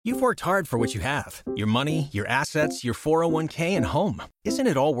You've worked hard for what you have. Your money, your assets, your 401k, and home. Isn't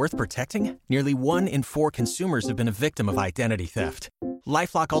it all worth protecting? Nearly 1 in 4 consumers have been a victim of identity theft.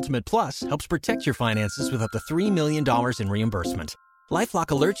 LifeLock Ultimate Plus helps protect your finances with up to $3 million in reimbursement. LifeLock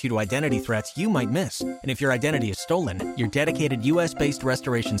alerts you to identity threats you might miss. And if your identity is stolen, your dedicated U.S.-based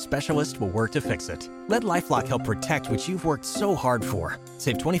restoration specialist will work to fix it. Let LifeLock help protect what you've worked so hard for.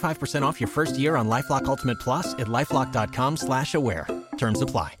 Save 25% off your first year on LifeLock Ultimate Plus at LifeLock.com/aware. Terms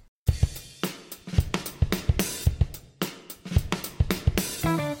apply.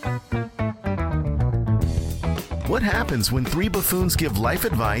 What happens when 3 buffoons give life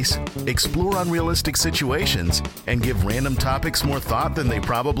advice, explore unrealistic situations, and give random topics more thought than they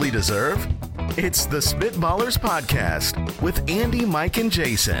probably deserve? It's the Spitballers Podcast with Andy, Mike, and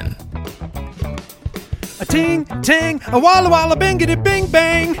Jason. A ting, ting, a walla walla, bingity bing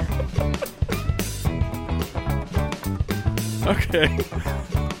bang. Okay.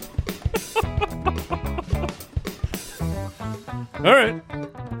 All right.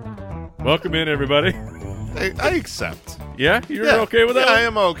 Welcome in, everybody. I accept. Yeah? You're okay with that? Yeah, I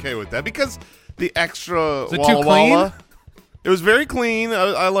am okay with that because the extra Is it Walla too clean? Walla, it was very clean.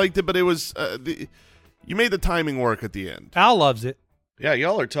 I liked it, but it was you made the timing work at the end. Al loves it. Yeah,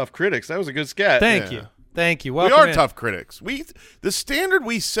 y'all are tough critics. That was a good scat. Thank Yeah. you. Thank you. We Welcome are in. tough critics. The standard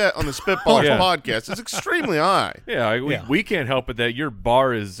we set on the Spitballers Yeah. podcast is extremely high. Yeah, Yeah. we can't help it that your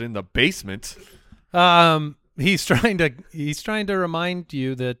bar is in the basement. He's trying to remind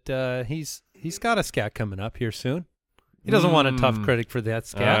you that he's got a scat coming up here soon. He doesn't want a tough critic for that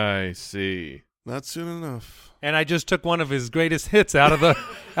scat. I see. Not soon enough. And I just took one of his greatest hits out of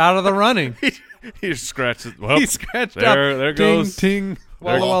the running. He scratched it. Well, He scratched there, up. There goes. Ting, ting.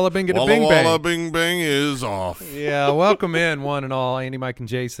 Walla walla bingity Walla bing Walla bang. Bing Bang is off. Yeah, welcome in, one and all. Andy, Mike, and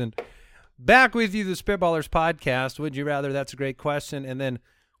Jason. Back with you, the Spitballers Podcast. Would you rather? That's a great question. And then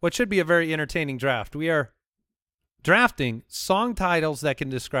what should be a very entertaining draft. We are drafting song titles that can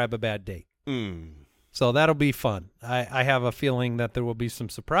describe a bad date. So that'll be fun. I have a feeling that there will be some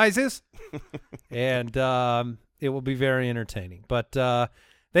surprises, and it will be very entertaining. But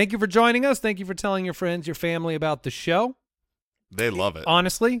thank you for joining us. Thank you for telling your friends, your family about the show. They love it.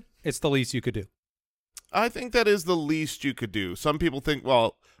 Honestly, it's the least you could do. I think that is the least you could do. Some people think,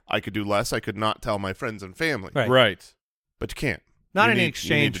 well, I could do less. I could not tell my friends and family. Right. Right. But you can't. Not You in need- you need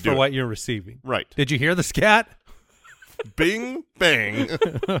exchange to do for it. what you're receiving. Right. Did you hear the scat? Bing Bang.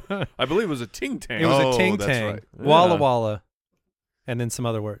 I believe it was a ting tang. It was Oh, a ting that's tang, right. walla Yeah. walla, and then some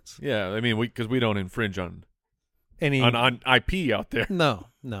other words. Yeah, I mean, because we don't infringe on Any on IP out there. No.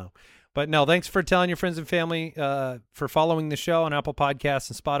 But no, thanks for telling your friends and family, for following the show on Apple Podcasts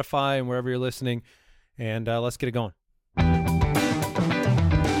and Spotify and wherever you're listening. And let's get it going.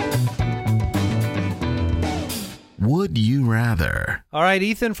 Would you rather? All right,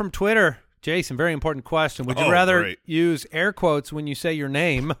 Ethan from Twitter. Jason, very important question. Would you Oh, rather great. use air quotes when you say your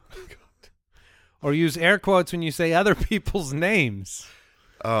name or use air quotes when you say other people's names?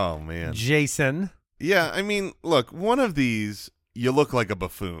 Oh, man. Jason. Yeah, I mean, look, one of these, you look like a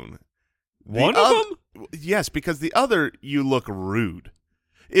buffoon. One of them? Yes, because the other, you look rude.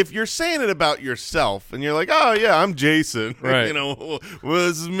 If you're saying it about yourself and you're like, oh, yeah, I'm Jason, Right. you know, well,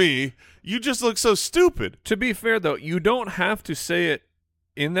 this is me, you just look so stupid. To be fair, though, you don't have to say it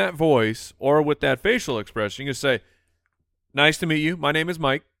in that voice or with that facial expression. You can say, nice to meet you. My name is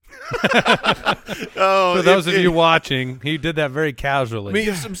Mike. Oh, For those of you watching, he did that very I casually. mean,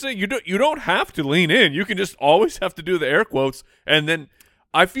 I'm saying you don't have to lean in. You can just always have to do the air quotes. And then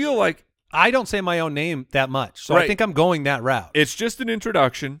I feel like I don't say my own name that much, so I Right. think I'm going that route. it's just an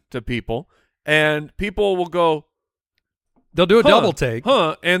introduction to people, and people will go, They'll do a huh, double take.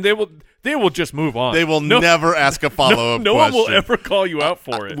 huh? And they will just move on. They will No- never ask a follow-up No question. one will ever call you out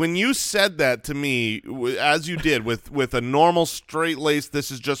for it. When you said that to me, as you did with a normal straight-laced,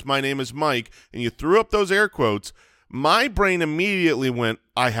 this is just my name is Mike, and you threw up those air quotes, my brain immediately went,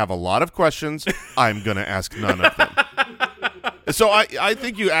 I have a lot of questions. I'm going to ask none of them. So I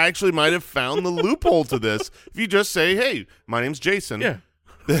think you actually might have found the loophole to this. If you just say, hey, my name's Jason. Yeah.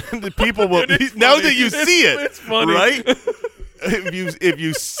 Then the people will, It's now funny. that you see it, It's funny. right? If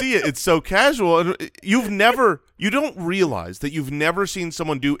you see it, it's so casual, and you don't realize that you've never seen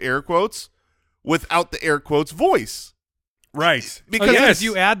someone do air quotes without the air quotes voice, Right. because Because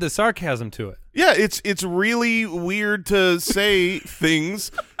you add the sarcasm to it. yeah, it's really weird to say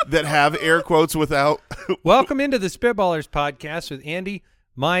things that have air quotes without. Welcome into the Spitballers Podcast with Andy,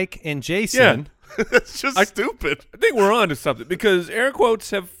 Mike, and Jason. It's just stupid. I think we're on to something because air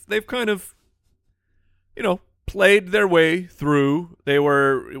quotes they've kind of, played their way through. They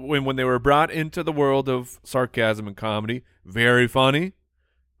were when they were brought into the world of sarcasm and comedy, very funny,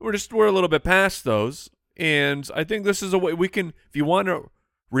 we're a little bit past those, and I think this is a way we can. If you want to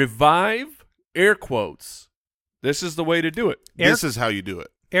revive air quotes, this is the way to do it. This is how you do it.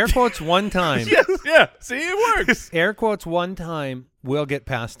 Air quotes one time. Yeah, see, it works. Air quotes one time will get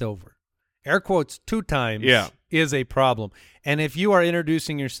passed over. Air quotes two times is a problem. And if you are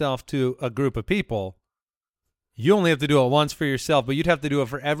introducing yourself to a group of people, you only have to do it once for yourself, but you'd have to do it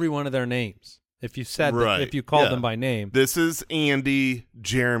for every one of their names. If you said that, if you called them by name. This is Andy,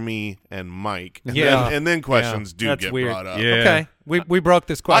 Jeremy, and Mike. And Yeah. Then, and then questions do That's get weird. brought up. Yeah. Okay. We broke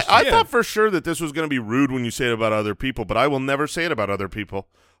this question. I thought for sure that this was going to be rude when you say it about other people, but I will never say it about other people.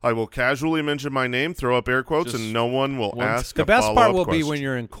 I will casually mention my name, throw up air quotes, and no one will ask The a best part follow-up will be question. when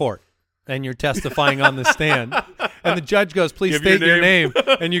you're in court and you're testifying on the stand, and the judge goes, "Please Give your state your name,"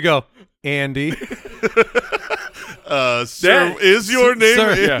 and you go, "Andy." Sir, is your name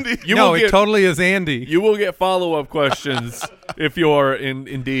Sir, Andy? You no, will it get- totally is Andy You will get follow-up questions if you're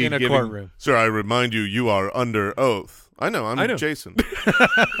indeed in a giving, courtroom. Sir, I remind you, you are under oath. I know, I'm Jason.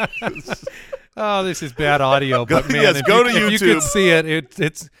 Oh, this is bad audio, but man, yes, if go you, to if you YouTube. could see it,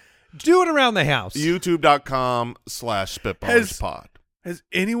 it's do it around the house. YouTube.com/spitballerspod. Has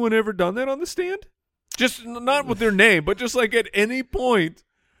anyone ever done that on the stand? Just not with their name, but just like at any point.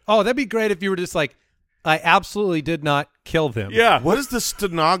 Oh, that'd be great if you were just like, I absolutely did not kill them. Yeah. What does the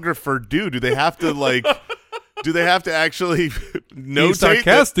stenographer do? Do they have to do they have to actually He notate?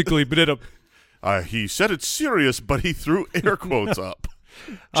 sarcastically, but He said it's serious, but he threw air quotes up.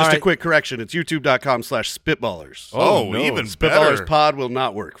 All Just a right. quick correction. It's youtube.com/spitballers. Oh, no. even Spitballers better. Pod will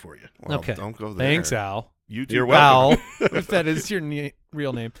not work for you. Well, Okay. don't go there. Thanks, Al. YouTube. You're welcome. Al, if that is your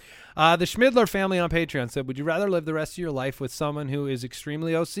real name. The Schmidler family on Patreon said, would you rather live the rest of your life with someone who is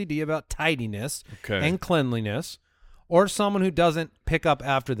extremely OCD about tidiness and cleanliness, or someone who doesn't pick up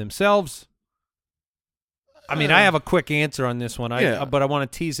after themselves? I mean, I have a quick answer on this one, but I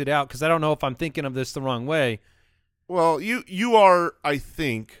want to tease it out because I don't know if I'm thinking of this the wrong way. Well, you are, I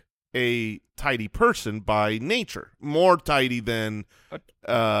think, a tidy person by nature. More tidy than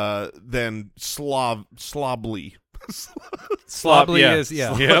slobbly. Slobbly yeah. is,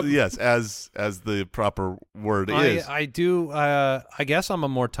 yeah. Yep. Yes, as the proper word is. I do. I guess I'm a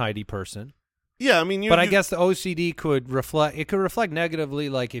more tidy person. Yeah, I mean, But I guess the OCD could reflect negatively,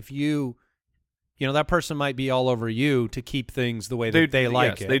 like if you know, that person might be all over you to keep things the way that they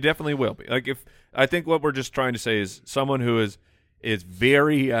like yes, it. They definitely will be. Like if I think what we're just trying to say is someone who is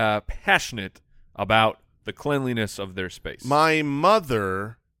very passionate about the cleanliness of their space. My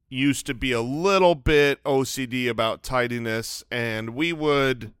mother used to be a little bit OCD about tidiness, and we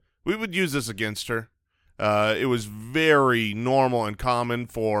would use this against her. It was very normal and common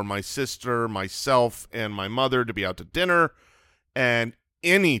for my sister, myself, and my mother to be out to dinner, and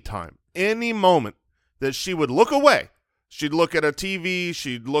any moment that she would look away, she'd look at a TV,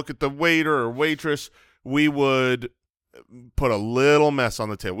 she'd look at the waiter or waitress, we would put a little mess on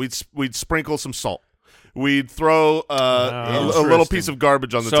the table. We'd sprinkle some salt. We'd throw a little piece of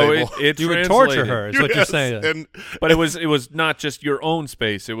garbage on the table. It you would torture translated. her, is what you're Yes, saying. But it was not just your own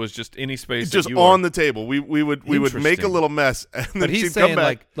space. It was just any space. just that you on were. the table. We would make a Interesting. little mess, and then But he's she'd saying come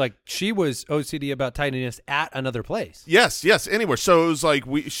back. like she was OCD about tidiness at another place. Yes, anywhere. So it was like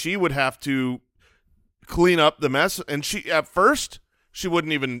she would have to clean up the mess, and at first she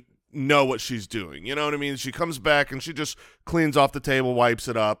wouldn't even know what she's doing. You know what I mean? She comes back and she just cleans off the table, wipes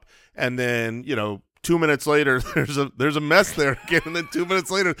it up, and then 2 minutes later, there's a mess there again, and then 2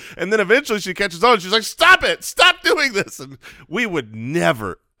 minutes later, and then eventually she catches on. She's like, "Stop it! Stop doing this!" And we would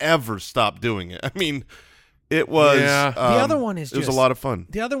never ever stop doing it. I mean, it was. Yeah. The other one is it was just a lot of fun.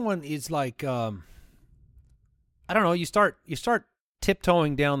 The other one is like I don't know. You start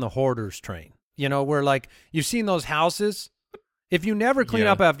tiptoeing down the hoarder's train. Where like you've seen those houses. If you never clean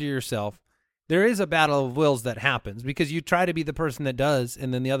up after yourself, there is a battle of wills that happens because you try to be the person that does,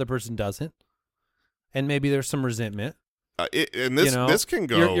 and then the other person doesn't. And maybe there's some resentment. And this can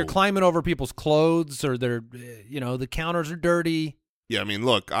go. You're climbing over people's clothes, or they're, the counters are dirty. Yeah, I mean,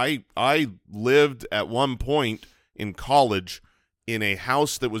 look, I lived at one point in college in a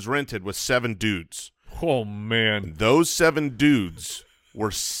house that was rented with 7 dudes. Oh man, And those 7 dudes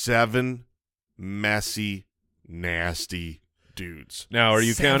were 7 messy, nasty dudes. now are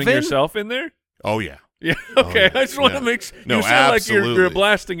you counting 7? yourself in there? Oh yeah. Yeah. Okay. yeah, I just want to yeah. make. No, you sound like you're absolutely.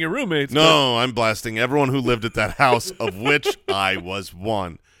 blasting your roommates. No, I'm blasting everyone who lived at that house, of which I was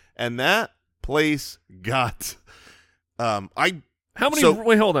one. And that place got How many? So-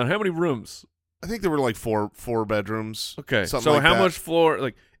 wait, hold on. How many rooms? I think there were like four bedrooms. Okay. something So like how that. much floor?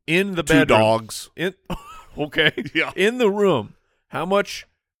 Like in the 2 bedroom? dogs. In. Okay. Yeah. In the room, how much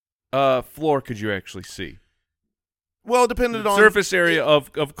floor could you actually see? Well, it depended on surface area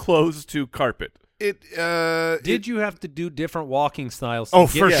of clothes to carpet. Did you have to do different walking styles? Oh,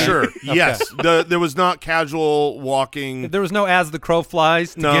 to for get sure. Okay. Yes. There was not casual walking. There was no as the crow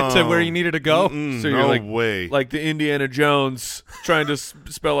flies to get to where you needed to go. So you're no way. like the Indiana Jones trying to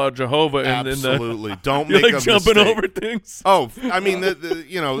spell out Jehovah, and Absolutely. Don't you're make like a jumping mistake. over things. Oh, I mean,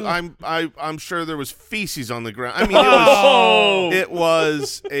 I'm sure there was feces on the ground. I mean, it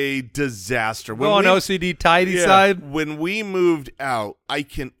was a disaster. Go on OCD tidy side. When we moved out, I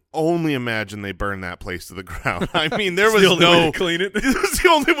can only imagine they burned that place to the ground. I mean, there was the only way no to clean it. It was the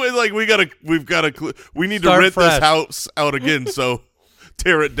only way. Like we need Start to rent fresh. this house out again. So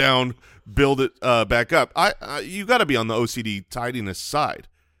tear it down, build it back up. You got to be on the OCD tidiness side.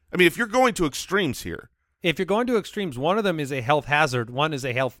 I mean, if you're going to extremes here. If you're going to extremes, one of them is a health hazard, one is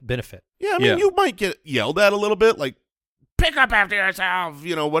a health benefit. Yeah, I mean, you might get yelled at a little bit, like, pick up after yourself,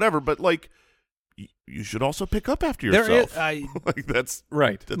 whatever. But, like, you should also pick up after yourself. Like, that's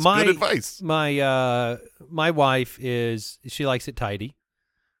right. That's good advice. My wife she likes it tidy,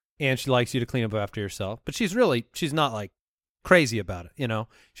 and she likes you to clean up after yourself. But she's not, like, crazy about it,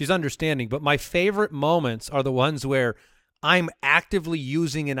 She's understanding. But my favorite moments are the ones where I'm actively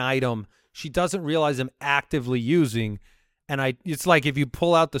using an item she doesn't realize I'm actively using, and it's like if you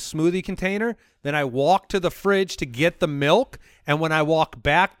pull out the smoothie container, then I walk to the fridge to get the milk, and when I walk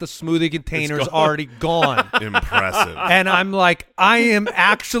back, the smoothie container's already gone. Impressive. And I'm like, I am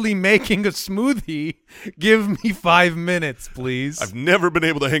actually making a smoothie. Give me 5 minutes, please. I've never been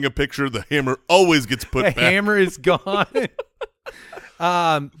able to hang a picture. The hammer always gets put back. The hammer is gone.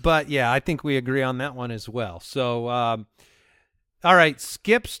 But, yeah, I think we agree on that one as well. So, all right,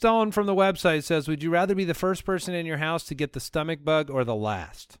 Skip Stone from the website says, would you rather be the first person in your house to get the stomach bug or the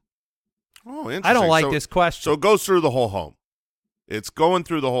last? Oh, interesting. I don't like this question. So it goes through the whole home. It's going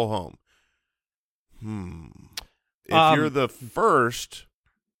through the whole home. If you're the first,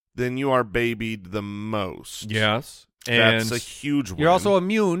 then you are babied the most. Yes. That's a huge win. You're also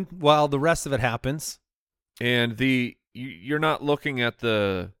immune while the rest of it happens. And you're not looking at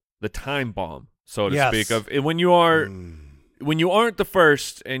the time bomb, so to Yes. speak. And when you are... When you aren't the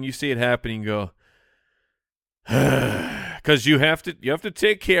first and you see it happening, you go, because you have to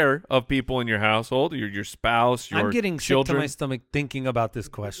take care of people in your household, your spouse, your I'm getting children. sick to my stomach thinking about this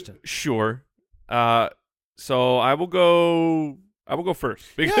question. Sure. So I will go first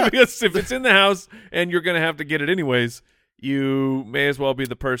because if it's in the house and you're going to have to get it anyways, you may as well be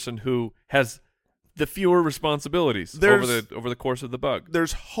the person who has the fewer responsibilities over the course of the bug.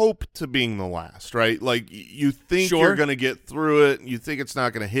 There's hope to being the last, right? Like you think Sure. you're going to get through it, you think it's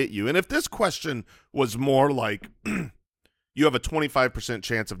not going to hit you. And if this question was more like you have a 25%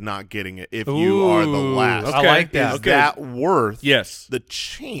 chance of not getting it if you are the last. I like that. Is that worth Yes. the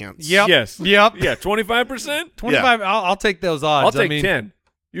chance? Yep. Yes. Yep. Yeah, 25%? 25. I'll take those odds. I'll take 10.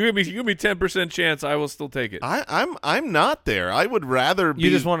 You give me 10% chance, I will still take it. I'm not there. I would rather be. You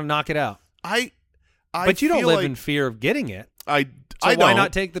just want to knock it out. But you don't feel live like in fear of getting it. I So why why don't.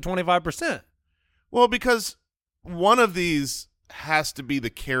 not take the 25%? Well, because one of these has to be the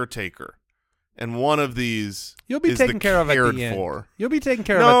caretaker, and one of these You'll be is taken the care of at cared the end. for. You'll be taken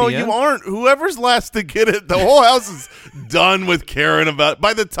care of No, at the end. you aren't. Whoever's last to get it, the whole house is done with caring about.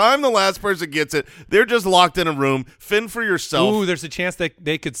 By the time the last person gets it, they're just locked in a room. Fend for yourself. Ooh, there's a chance that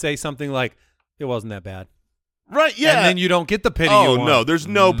they could say something like, it wasn't that bad. Right, yeah. And then you don't get the pity you Oh, want. no, there's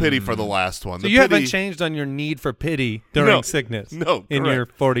no pity for the last one. So The you haven't pity- changed on your need for pity during No. sickness No, in correct. your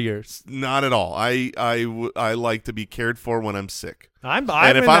 40 years. Not at all. I like to be cared for when I'm sick. I'm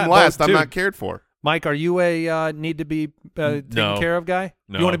And if in I'm that last, boat, I'm too. not cared for. Mike, are you a need to be taken No. care of guy?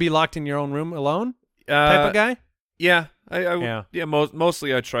 No. You want to be locked in your own room alone type of guy? Yeah. Yeah.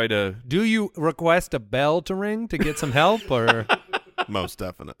 Mostly I try to. Do you request a bell to ring to get some help? Or Most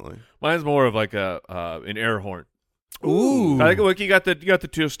definitely. Mine's more of like an air horn. Ooh. I think, look, you got the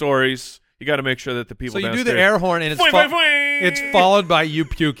 2 stories. You got to make sure that the people. So you do downstairs- the air horn and it's followed by you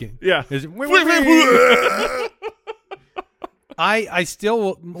puking. Yeah. Is it- I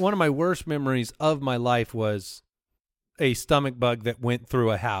still, one of my worst memories of my life was a stomach bug that went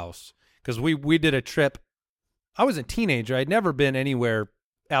through a house because we did a trip. I was a teenager. I'd never been anywhere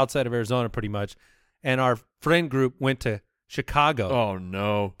outside of Arizona pretty much. And our friend group went to Chicago. Oh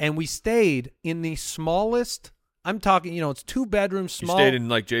no! And we stayed in the smallest, I'm talking, it's 2 bedrooms small. You stayed in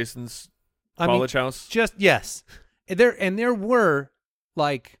like Jason's college house. Just, yes. And there were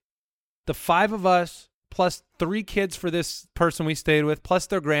like the 5 of us plus 3 kids for this person we stayed with, plus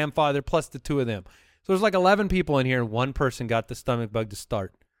their grandfather, plus the 2 of them. So there's like 11 people in here, and 1 person got the stomach bug to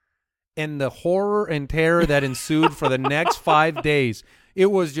start. And the horror and terror that ensued for the next 5 days, It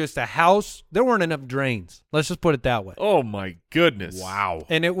was just a house. There weren't enough drains. Let's just put it that way. Oh my goodness! Wow.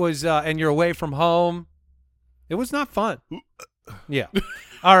 And it was, and you're away from home. It was not fun. Yeah.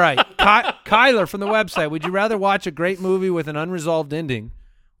 All right. Kyler from the website, would you rather watch a great movie with an unresolved ending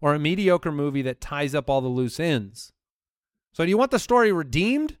or a mediocre movie that ties up all the loose ends? So do you want the story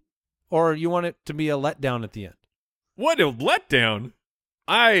redeemed or you want it to be a letdown at the end? What a letdown!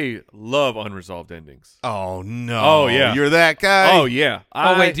 I love unresolved endings. Oh, no. Oh, yeah. You're that guy? Oh yeah.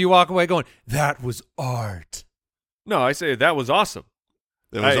 Oh, wait. Do you walk away going, that was art? No, I say that was awesome.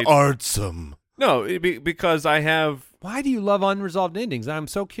 It was artsome. No, because I have Why do you love unresolved endings? I'm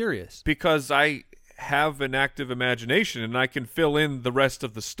so curious. because I have an active imagination and I can fill in the rest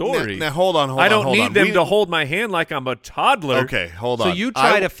of the story. Now hold on. I don't need them to hold my hand like I'm a toddler. Okay, hold So on. you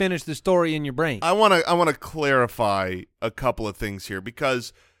try to finish the story in your brain. I want to clarify a couple of things here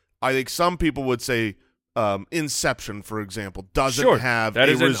because I think some people would say Inception, for example, doesn't Sure, have that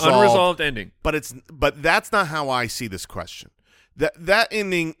a is an resolved, unresolved ending. but that's not how I see this question. That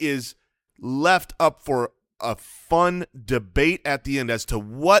ending is left up for a fun debate at the end as to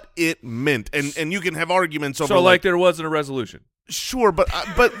what it meant, and you can have arguments over. So like there wasn't a resolution. Sure, but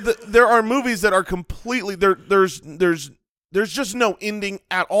there are movies that are completely there's just no ending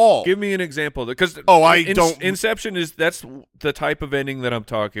at all. Give me an example, because Inception that's the type of ending that I'm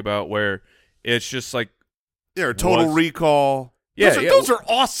talking about, where it's just like Total Recall. Yeah, those are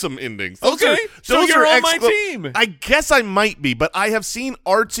awesome endings. Those okay, are, so those you're are on my team. I guess I might be, but I have seen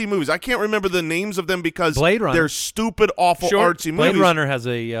artsy movies. I can't remember the names of them because Blade Runner. they're stupid, awful artsy Blade movies. Runner has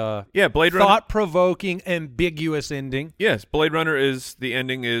a Blade Runner. thought-provoking, ambiguous ending. Yes, Blade Runner the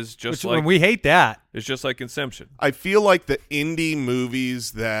ending is just like we hate that. It's just like Inception. I feel like the indie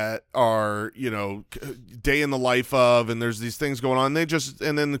movies that are, day in the life of, and there's these things going on,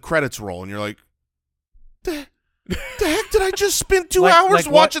 and then the credits roll, and you're like, the heck did I just spend 2 hours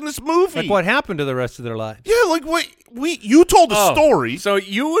watching this movie? Like what happened to the rest of their lives? Yeah, like you told the story. So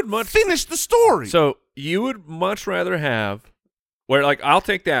you would finish the story. So you would much rather have where, like, I'll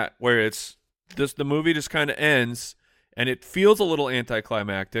take that where it's the movie just kind of ends and it feels a little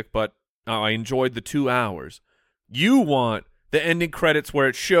anticlimactic, but I enjoyed the 2 hours. You want the ending credits where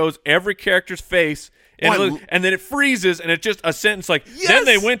it shows every character's face and then it freezes and it's just a sentence like, then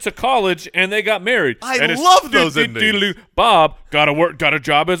they went to college and they got married. I and love those endings. Bob got a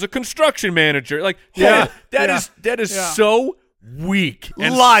job as a construction manager. Like, that is so weak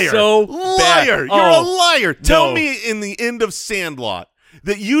and liar. So bad. Liar. You're a liar. Tell me in the end of Sandlot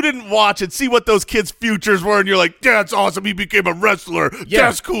that you didn't watch and see what those kids' futures were, and you're like, that's awesome. He became a wrestler. Yeah.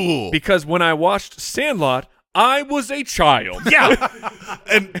 That's cool. Because when I watched Sandlot, I was a child. Yeah.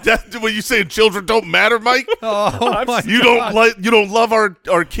 And that's what you saying, children don't matter, Mike? Oh, my you God. don't love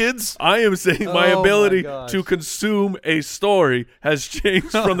our kids? I am saying my ability to consume a story has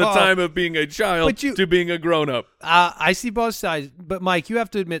changed from the time of being a child to being a grown-up. I see both sides, but Mike, you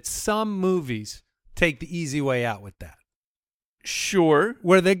have to admit some movies take the easy way out with that. Sure.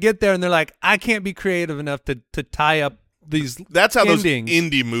 Where they get there and they're like, I can't be creative enough to tie up these That's how endings. those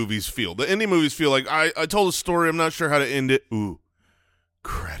indie movies feel. The indie movies feel like, I told a story, I'm not sure how to end it. Ooh,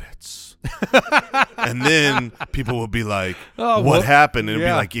 credits. And then people will be like, what happened? And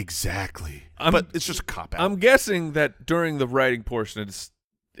it'll be like, exactly. But it's just a cop-out. I'm guessing that during the writing portion,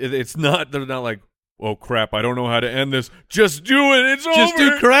 it's not, they're not like, oh, crap, I don't know how to end this. Just do it. It's Just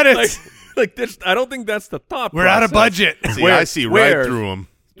over. do credits. Like this, I don't think that's the thought We're out of budget. See, I see right through them.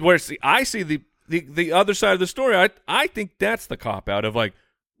 I see the other side of the story. I think that's the cop out of like,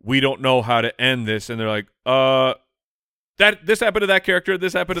 we don't know how to end this, and they're like, this happened to that character,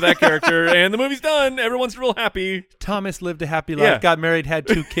 this happened to that character, and the movie's done. Everyone's real happy. Thomas lived a happy life, got married, had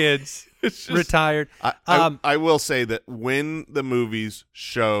 2 kids, retired. I will say that when the movies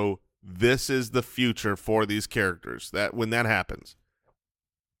show this is the future for these characters, that when that happens,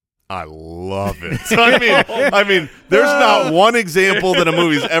 I love it. I mean, there's not one example that a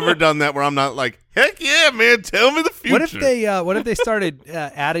movie's ever done that where I'm not like, heck yeah, man, tell me the future. What if they started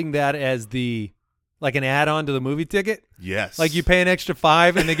adding that as like an add-on to the movie ticket? Yes. Like you pay an extra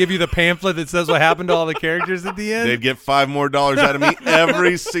 $5 and they give you the pamphlet that says what happened to all the characters at the end? They'd get $5 more out of me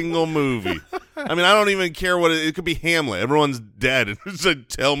every single movie. I mean, I don't even care what it could be. Hamlet. Everyone's dead. And it said,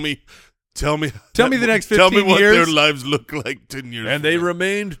 Tell me the next 15 years. Tell me what their lives look like 10 years And from they now.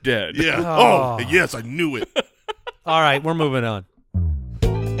 remained dead. Yeah. Oh. Oh, yes, I knew it. All right, we're moving on.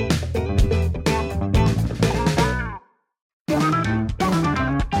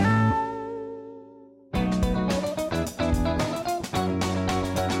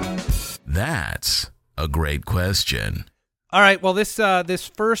 That's a great question. All right, well, this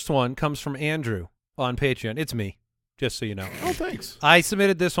first one comes from Andrew on Patreon. It's me. just so you know. Oh, thanks. I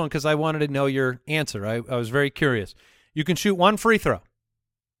submitted this one because I wanted to know your answer. I was very curious. You can shoot one free throw.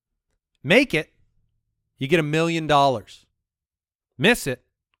 Make it, you get $1 million. Miss it,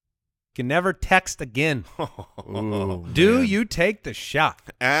 you can never text again. Ooh, Do man. you take the shot?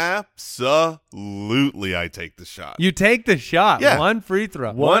 Absolutely, I take the shot. You take the shot. Yeah. One free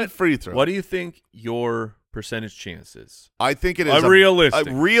throw. One free throw. What do you think your percentage chance is? I think it is Realistic.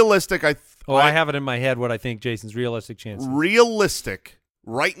 realistic. I have it in my head what I think Jason's realistic chance is. Realistic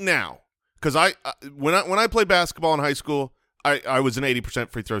right now, because when I played basketball in high school, I was an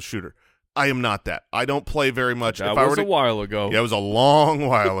 80% free throw shooter. I am not that. I don't play very much. That if I was were a while ago. Yeah, it was a long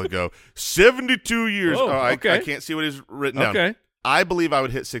while ago. 72 years. Oh, I okay. can't see what he's written down. Okay. I believe I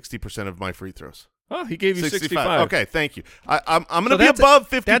would hit 60% of my free throws. Oh, he gave you 65. Okay, thank you. I'm going to So be that's above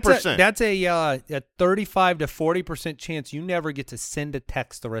 50%. That's a 35 to 40% chance you never get to send a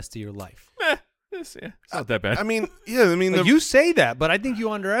text the rest of your life. It's not that bad. I mean, yeah, I mean, Like, you say that, but I think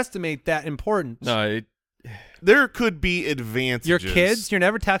you underestimate that importance. no, there could be advantages. Your kids, you're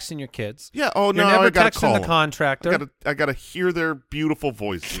never texting your kids. Yeah. Oh You're no, never I gotta texting call the them. contractor. I gotta hear their beautiful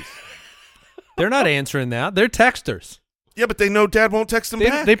voices. They're not answering that. They're texters. Yeah, but they know Dad won't text them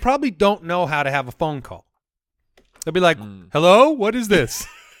back. They probably don't know how to have a phone call. They'll be like, "Hello, what is this?"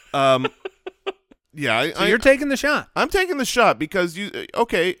 Yeah, So you're taking the shot. I'm taking the shot because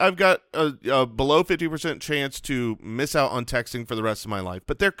I've got a below 50% chance to miss out on texting for the rest of my life,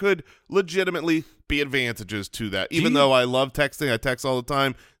 but there could legitimately be advantages to that. Even though I love texting, I text all the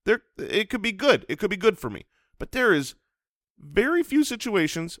time. It could be good. It could be good for me. But there is very few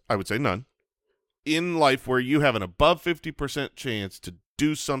situations, I would say none, in life where you have an above 50% chance to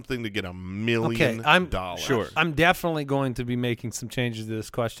do something to get $1 million. sure. I'm definitely going to be making some changes to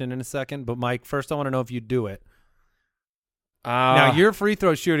this question in a second, but Mike, first I want to know if you do it. Now, your free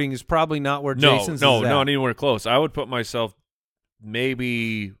throw shooting is probably not where Jason's is at. not anywhere close. I would put myself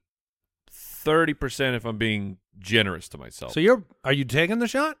maybe 30% if I'm being generous to myself. So are you taking the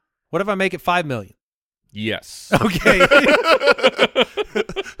shot? What if I make it $5 million? Yes. Okay.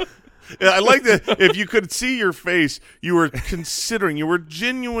 Yeah, I like that. If you could see your face, you were considering. You were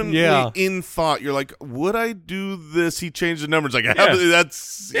genuinely in thought. You're like, would I do this? He changed the numbers. Like,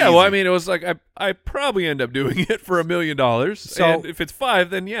 that's yeah. easy. Well, I mean, it was like I probably end up doing it for $1 million. So- and if it's 5,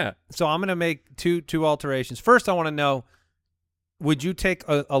 then yeah. So I'm going to make two alterations. First, I want to know, would you take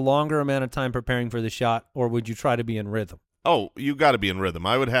a longer amount of time preparing for the shot, or would you try to be in rhythm? Oh, you got to be in rhythm.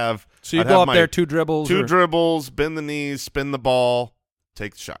 I would have. So you I'd go have up my there, two dribbles. two dribbles, bend the knees, spin the ball,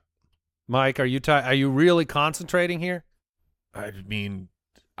 take the shot. Mike, are you really concentrating here? I mean,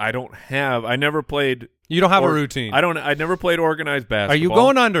 I never played. You don't have a routine. I never played organized basketball. Are you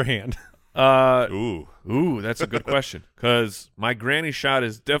going underhand? Ooh, that's a good question, because my granny shot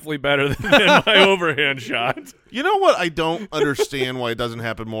is definitely better than my overhand shot. You know what? I don't understand why it doesn't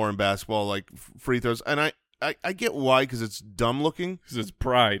happen more in basketball, like free throws. And I get why, because it's dumb looking. Because it's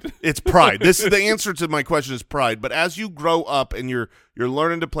pride. It's pride. The answer to my question is pride. But as you grow up and you're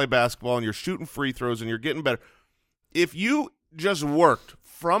learning to play basketball and you're shooting free throws and you're getting better, if you just worked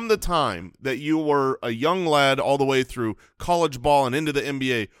from the time that you were a young lad all the way through college ball and into the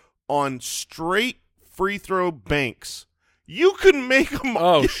NBA on straight free throw banks, you can make them.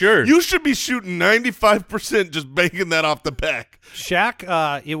 Oh, sure. You should be shooting 95% just banking that off the back. Shaq,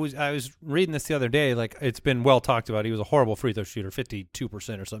 I was reading this the other day. Like, it's been well talked about. He was a horrible free throw shooter,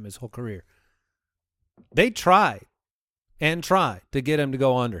 52% or something his whole career. They tried to get him to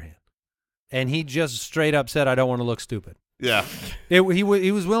go underhand, and he just straight up said, "I don't want to look stupid." Yeah. He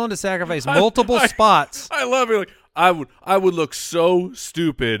was willing to sacrifice multiple spots. I love it. Like, I would look so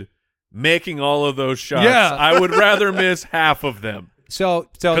stupid making all of those shots. Yeah. I would rather miss half of them. So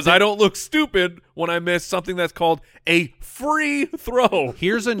Because I don't look stupid when I miss something that's called a free throw.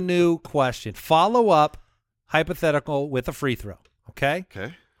 here's a new question. Follow up hypothetical with a free throw. Okay?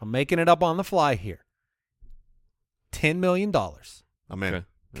 Okay. I'm making it up on the fly here. $10 million. I'm in. Okay.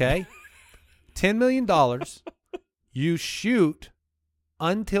 Okay? $10 million. You shoot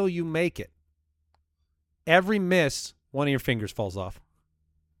until you make it. Every miss, one of your fingers falls off.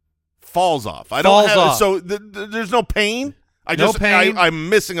 Falls off. I Falls don't have off. so there's no pain. No pain. I'm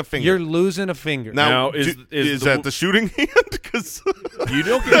missing a finger. You're losing a finger. now, is that the shooting hand? Because You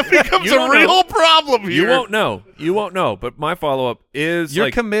don't that becomes you a don't real know. problem here. You won't know. You won't know. But my follow up is You're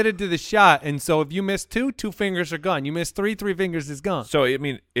like, committed to the shot, and so if you miss two fingers are gone. You miss three fingers is gone. so I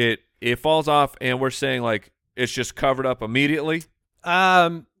mean it falls off, and we're saying like it's just covered up immediately,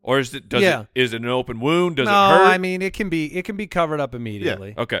 or is it? Is it an open wound? Does no, it hurt? I mean it can be covered up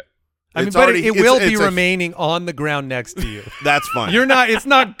immediately. Okay. I mean, It's but already- it will be it's a- remaining on the ground next to you. That's fine. You're not. It's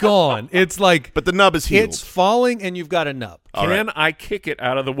not gone. It's like but the nub is healed. it's falling, and you've got a nub. All Can right. I kick it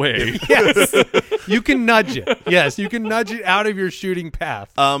out of the way? Yes, you can nudge it. Yes, you can nudge it out of your shooting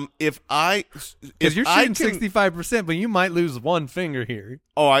path. Because Because you're shooting 65%, but you might lose one finger here.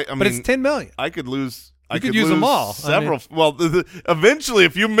 Oh, I mean, But it's 10 million. I could lose. I You could could use lose them all. I Several. mean- well, eventually,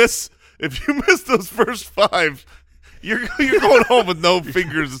 if you miss those first 5, you're going home with no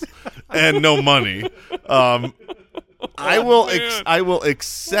fingers and no money. I will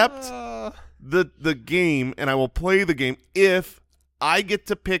accept the game, and I will play the game if I get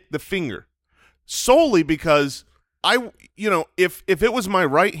to pick the finger, solely because if it was my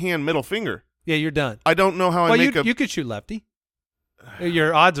right hand middle finger, Yeah, you're done. I don't know how I Well, make you could shoot lefty.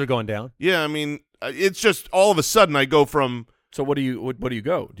 Your odds are going down. Yeah, I mean, it's just all of a sudden I go from. So what do you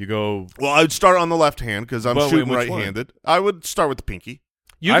go? Do you go? Well, I would start on the left hand because I'm Well, wait, shooting which one? right-handed. I would start with the pinky.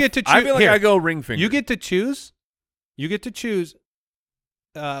 You get to choose. I feel like here, I go ring finger. You get to choose. You get to choose.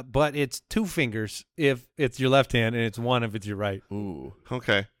 But it's 2 fingers if it's your left hand, and it's 1 if it's your right. Ooh.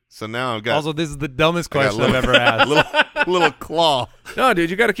 Okay, so now I've got Also, this is the dumbest I got question I've ever asked. little claw. No, dude,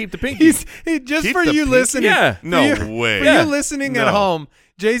 you got to keep the pinky. Just Keep for the you pinky? listening. Yeah. No for way. For Yeah. you listening at No. home,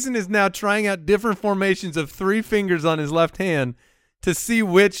 Jason is now trying out different formations of 3 fingers on his left hand to see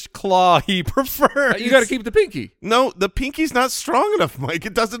which claw he prefers. You got to keep the pinky. No, the pinky's not strong enough, Mike.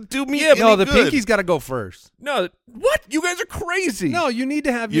 It doesn't do me. Yeah, any No, the good. pinky's got to go first. No, what? You guys are crazy. No, you need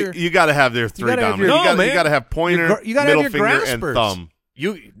to have your. You got to have their 3 gotta have dominant. your- you gotta, No, you man. got to have pointer, You gotta have middle your finger, and graspers. thumb.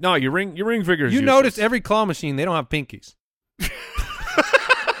 your ring fingers. You notice every claw machine, they don't have pinkies.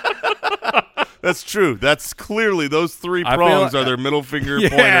 That's true. That's clearly those 3 I feel prongs like- are their middle finger, Yeah,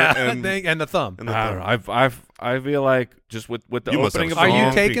 pointer, and and the thumb. and the I thumb. don't know. I feel like just with the You must opening have of Are the you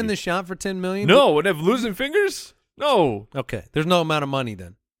strong taking pinky. the shot for 10 million? No, and if losing fingers? No. Okay. There's no amount of money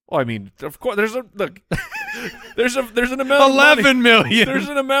then. Oh, I mean, of course. There's an amount. Of 11 money. million. There's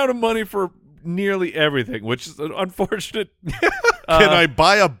an amount of money for nearly everything, which is an unfortunate. Can I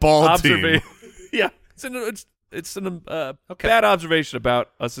buy a ball team? observation? Yeah, it's an bad observation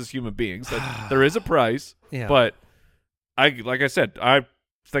about us as human beings. That there is a price, Yeah. but like I said, I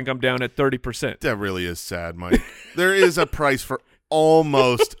think I'm down at 30%. That really is sad, Mike. There is a price for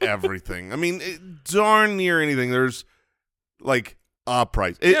almost everything. I mean, darn near anything. There's like a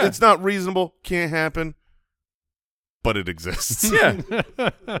price. Yeah. It's not reasonable. Can't happen. But it exists. Yeah,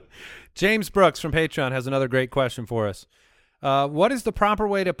 James Brooks from Patreon has another great question for us. What is the proper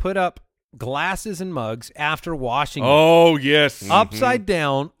way to put up glasses and mugs after washing them? Oh yes. Upside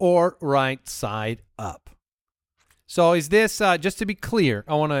down or right side up? So is this, just to be clear,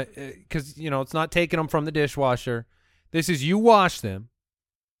 I want to, because, it's not taking them from the dishwasher. This is you wash them,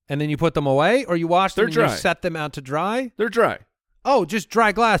 and then you put them away, or you wash them They're and dry. you set them out to dry? They're dry. Oh, just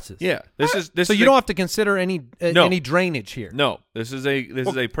dry glasses. Yeah. This So is you a- don't have to consider any No. any drainage here. No, this is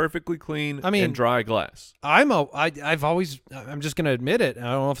a perfectly clean I mean- and dry glass. I've always, I'm just going to admit it. I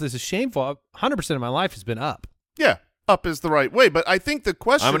don't know if this is shameful. 100% of my life has been up. Yeah. Up is the right way. But I think the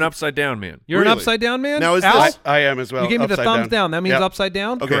question. I'm an upside down man. You're an Really? upside down man? Now, is Al? this- I am as well. You gave me the upside thumbs down. That means Yep. upside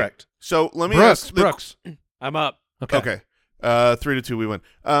down? Okay. Correct. So let me Brooks, ask. Brooks. I'm up. Okay. 3-2, we win.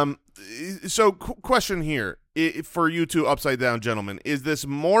 So question here. For you two upside down gentlemen, is this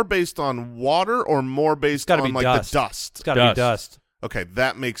more based on water or more based gotta on be like dust. the dust? It's got to be Dust. dust. Okay,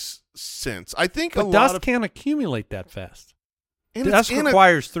 that makes sense. I think a But lot dust of can't accumulate that fast. and Dust it's in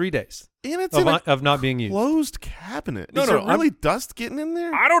requires 3 days and it's in a of not being used. closed cabinet. No, is no, there really dust getting in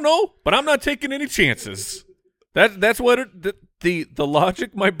there? I don't know, but I'm not taking any chances. That's what the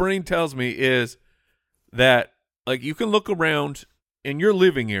logic my brain tells me is that like you can look around in your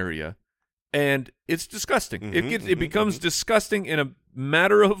living area and it's disgusting. It becomes disgusting in a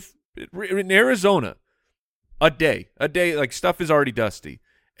matter of in Arizona. A day like stuff is already dusty,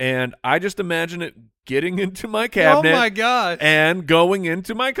 and I just imagine it getting into my cabinet. Oh my god! And going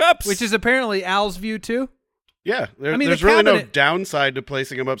into my cups, Which is apparently Al's view too. Yeah, I mean, there's the really no cabinet- downside to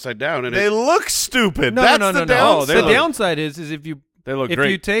placing them upside down. And They look stupid. No, That's no, the no, no. downside. The look- downside is if you they look if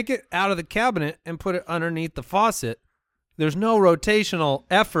great. you take it out of the cabinet and put it underneath the faucet, there's no rotational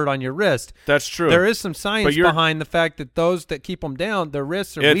effort on your wrist. That's true. There is some science you're- behind the fact that those that keep them down, their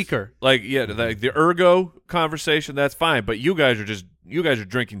wrists are It's weaker. Like the ergo conversation, that's fine. But you guys are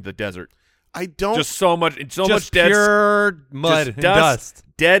drinking the desert. I don't. Just so much Just much dead pure mud just and dust.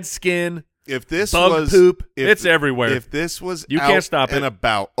 dead skin, if this bug was poop. if- It's everywhere. If this was You out can't stop and it.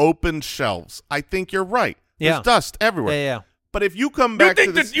 about open shelves, I think you're right. There's Yeah. dust everywhere. Yeah. But if you come back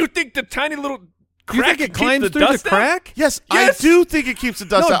to this, you think the tiny little You crack think it keep climbs the through the dust out? crack? Yes, Yes. I do think it keeps the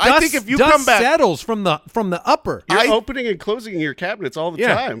dust No, out. I think if you dust come back, settles from the upper. You're opening and closing your cabinets all the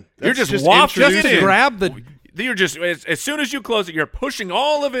Yeah. time. You're That's just wafting Just it to in. grab the. You're just as soon as you close it, you're pushing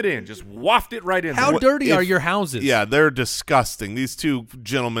all of it in. Just waft it right in. How there. dirty if- are your houses? yeah, they're disgusting. These two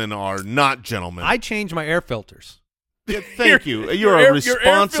gentlemen are not gentlemen. I change my air filters. Yeah, thank you. your You're air- a your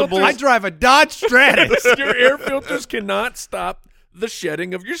air responsible. filters- I drive a Dodge Stratus. Your air filters cannot stop the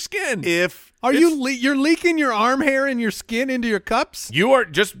shedding of your skin. if Are you're leaking your arm hair and your skin into your cups? You are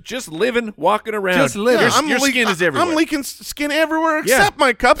just living, walking around. Just living. Your skin is everywhere. I'm leaking skin everywhere Yeah. except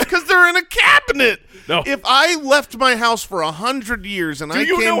my cups because they're in a cabinet. No. If I left my house for 100 years and Do I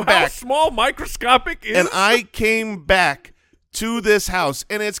you came know how back small microscopic is? and I came back to this house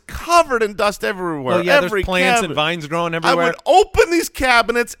and it's covered in dust everywhere. Oh yeah, every there's plants cabinet, and vines growing I everywhere. would open these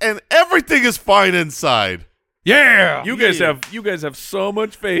cabinets and everything is fine inside. Yeah. you guys have so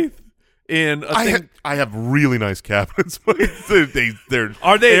much faith in a thing. I have really nice cabinets. they're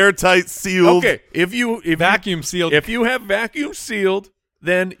Are they- airtight, sealed? Okay, if you Vacuum sealed. if you have vacuum sealed,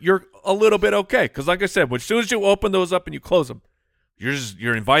 then you're a little bit okay. Because like I said, as soon as you open those up and you close them,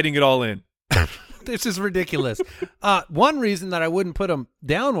 you're inviting it all in. This is ridiculous. One reason that I wouldn't put them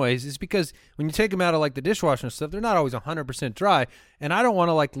down ways is because when you take them out of like the dishwasher and stuff, they're not always 100% dry, and I don't want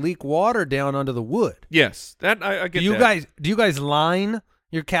to like leak water down onto the wood. Yes, that I get. Do you guys line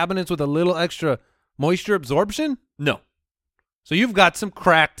your cabinets with a little extra moisture absorption? No. So you've got some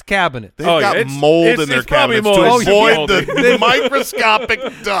cracked cabinets. They've Oh, got yeah, it's- mold it's- in their it's probably cabinets mold. to Oh, avoid moldy. the microscopic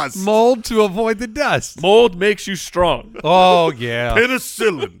dust. Mold to avoid the dust. Mold makes you strong. Oh yeah.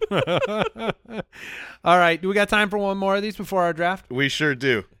 Penicillin. All right. Do we got time for one more of these before our draft? We sure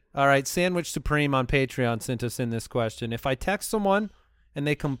do. All right, Sandwich Supreme on Patreon sent us in this question. If I text someone and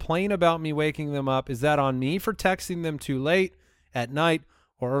they complain about me waking them up, is that on me for texting them too late at night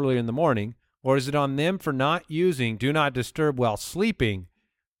or early in the morning? Or is it on them for not using Do Not Disturb while sleeping?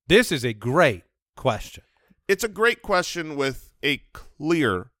 This is a great question. It's a great question with a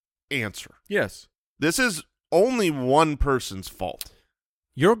clear answer. Yes. This is only one person's fault.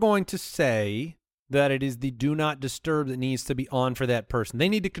 You're going to say that it is the Do Not Disturb that needs to be on for that person. They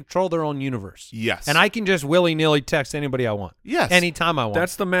need to control their own universe. Yes. And I can just willy-nilly text anybody I want. Yes. Anytime I want.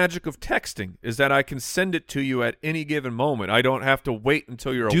 That's the magic of texting, is that I can send it to you at any given moment. I don't have to wait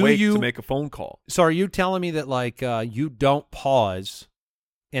until you're Do awake you- to make a phone call. So are you telling me that like you don't pause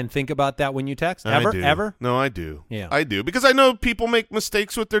and think about that when you text? I Ever? do. Ever? No, I do. Yeah. I do. Because I know people make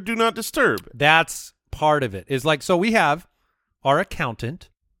mistakes with their Do Not Disturb. That's part of it. Is like, so we have our accountant,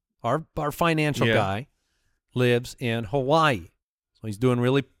 our financial Yeah. guy lives in Hawaii. So he's doing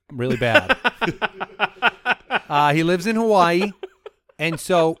really, really bad. He lives in Hawaii. And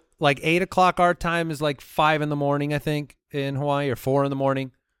so like 8 o'clock our time is like 5 in the morning, I think, in Hawaii, or 4 in the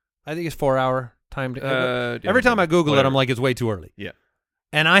morning. I think it's 4 hour time. Every time I Google it, whatever. I'm like, it's way too early. Yeah.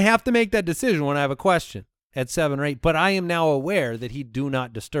 And I have to make that decision when I have a question at 7 or 8. But I am now aware that he Do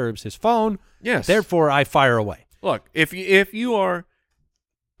Not Disturbs his phone. Yes. Therefore, I fire away. Look, if you are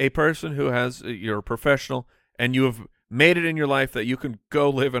a person who has you're a professional and you have made it in your life that you can go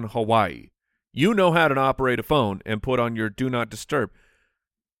live in Hawaii, you know how to operate a phone and put on your Do Not Disturb.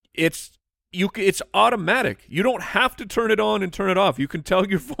 It's automatic. You don't have to turn it on and turn it off. You can tell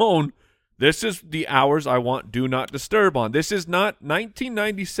your phone, this is the hours I want Do Not Disturb on. This is not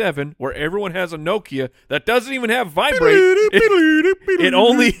 1997 where everyone has a Nokia that doesn't even have vibrate. It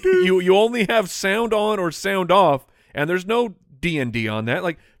only you only have sound on or sound off, and there's no D&D on that.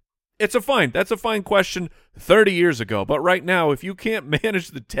 Like, that's a fine question 30 years ago, but right now, if you can't manage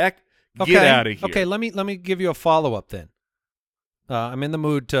the tech, get out of here. Okay, let me give you a follow-up then. I'm in the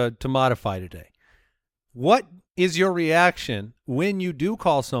mood to modify today. What is your reaction when you do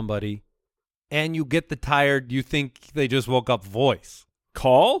call somebody and you get the tired, you think they just woke up voice?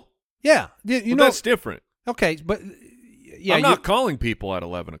 Call? Yeah. You Well, know, that's different. okay, but yeah, I'm not calling people at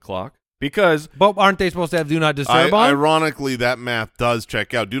 11 o'clock because but aren't they supposed to have Do Not Disturb on? Ironically, that math does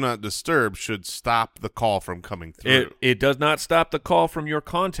check out. Do Not Disturb should stop the call from coming through. it does not stop the call from your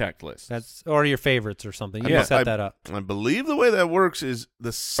contact list. That's or your favorites or something. You Yeah. can set that up. I believe the way that works is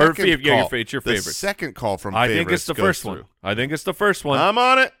the second yeah, call. it's your the favorites. second call from I favorites think it's the goes first through. one. I think it's the first one. I'm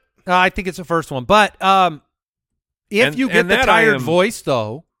on it. I think it's the first one, but if And- you get and the that I tired am- voice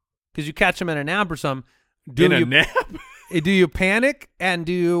though, because you catch them in a nap or something, In a nap? do you panic and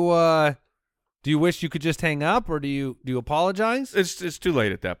do you wish you could just hang up, or do you apologize? It's too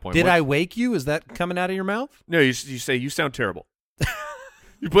late at that point. Did What- I wake you? Is that coming out of your mouth? No, you say you sound terrible.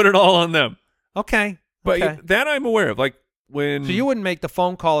 You put it all on them. Okay, But okay. that I'm aware of. Like when So you wouldn't make the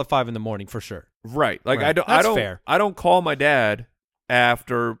phone call at 5 in the morning for sure. right. Like Right. I That's don't fair. I don't call my dad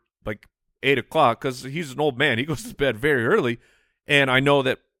after like 8 o'clock because he's an old man. He goes to bed very early, and I know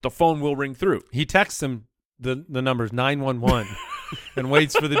that the phone will ring through. He texts him the numbers 911 and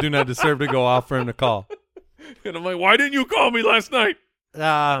waits for the do not disturb to go off for him to call. And I'm like, why didn't you call me last night?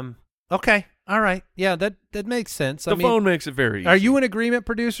 Okay. All right. Yeah, that makes sense. The phone makes it very easy. Are you in agreement,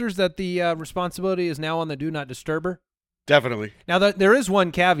 producers, that the responsibility is now on the do not disturber? Definitely. Now, there is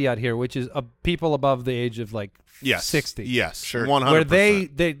one caveat here, which is people above the age of like 60. Yes, Sure. 100%.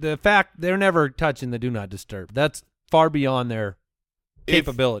 Where the fact they're never touching the do not disturb. That's far beyond their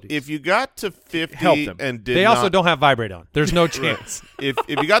capabilities. If you got to 50 Help them. and did they not, also don't have vibrate on. There's no chance. if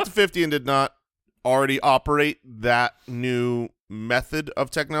you got to 50 and did not already operate that new method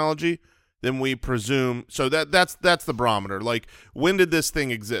of technology, then we presume that's the barometer. Like, when did this thing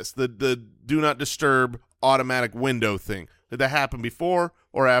exist? The do not disturb automatic window thing. Did that happen before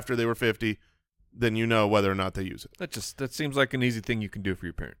or after they were 50? Then you know whether or not they use it. That seems like an easy thing you can do for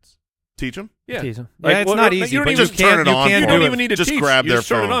your parents. Teach them. Yeah. Tease 'em. Like, Yeah, it's what- not you easy, don't but even you can turn it on you can for do You don't it. even need to Just teach. grab you their just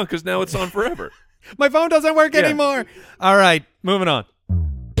turn it phone. on because now it's on forever. My phone doesn't work Yeah. anymore. All right, moving on.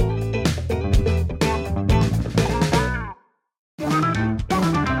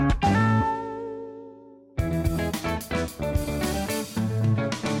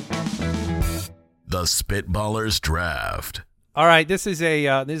 The Spitballers Draft. All right, this is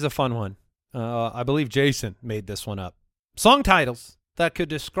a fun one. I believe Jason made this one up. Song titles that could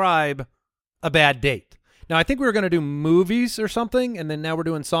describe a bad date. Now, I think we were going to do movies or something, and then now we're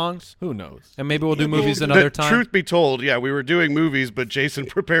doing songs, Who knows? and maybe we'll do movies another time. Truth be told, yeah, we were doing movies, but Jason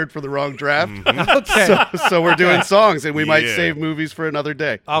prepared for the wrong draft. Okay. So we're doing songs, and we might Yeah. save movies for another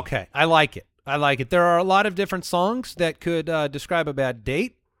day. Okay, I like it. There are a lot of different songs that could describe a bad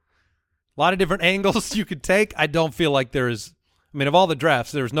date. A lot of different angles you could take. I don't feel like there is. I mean, of all the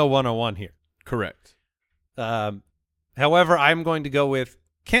drafts, there's no 101 here. Correct. However, I'm going to go with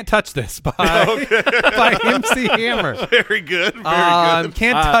 "Can't Touch This" by MC Hammer. Very good. Very good.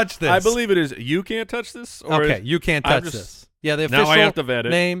 Can't touch this. I believe it is. You can't touch this. Or Okay, you can't I'm touch just- this. Yeah, the Now official I have to vet it.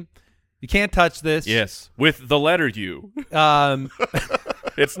 name. You can't touch this. Yes, with the letter U. Um,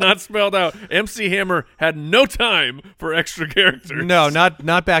 It's not spelled out. MC Hammer had no time for extra characters. no,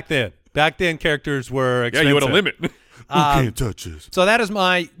 not back then. Back then, characters were Yeah, expensive. you had a limit. Can't touch this. So that is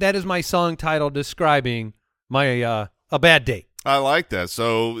my song title describing my a bad date. I like that.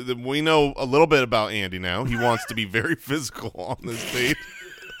 So we know a little bit about Andy now. He wants to be very physical on this date.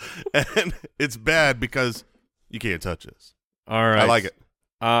 And it's bad because you can't touch this. All right. I like it.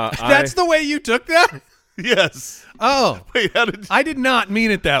 That's the way you took that? Yes. Oh, Wait, how did I did not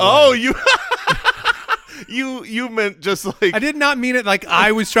mean it that way. Oh, you meant just like I did not mean it like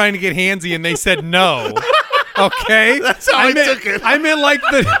I was trying to get handsy and they said no. Okay? That's how I took it. I meant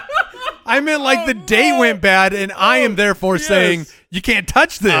like the date went bad and I am therefore saying you can't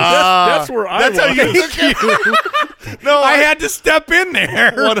touch this. That's where I that's how was. you took it. No, I had to step in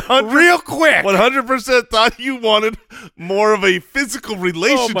there 100 real quick. 100% thought you wanted more of a physical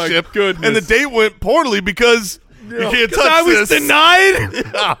relationship. goodness. And the date went poorly because you can't touch I was this. denied?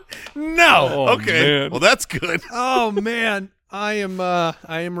 Yeah. No. Oh, Okay. man. Well, that's good. Oh man, I am red.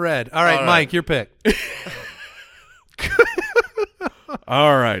 All right, All right. Mike, your pick.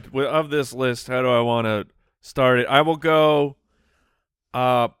 All right. Of this list, how do I want to start it? I will go.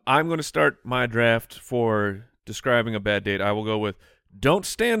 I'm going to start my draft for describing a bad date. I will go with "Don't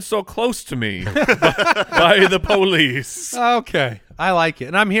Stand So Close to Me" by the Police. Okay, I like it,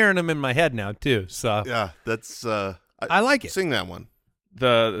 and I'm hearing them in my head now too. So Yeah, that's I like it. Sing that one.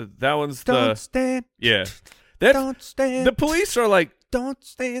 That one's Don't the stand. yeah. That's Don't stand. the Police are like Don't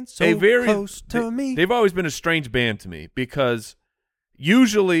stand so a very close to me. They've always been a strange band to me because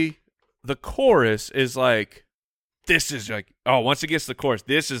usually the chorus is like, this is like, oh, once it gets to the chorus,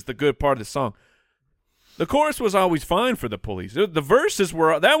 this is the good part of the song. The chorus was always fine for the Police. The verses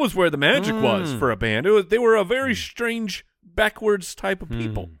that was where the magic was for a band. They were a very strange backwards type of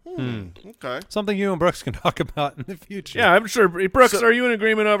people. Okay. Something you and Brooks can talk about in the future. Yeah, I'm sure. Brooks, are you in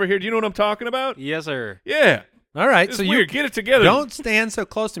agreement over here? Do you know what I'm talking about? Yes, sir. Yeah. All right. It's so weird. you Get it together. don't stand so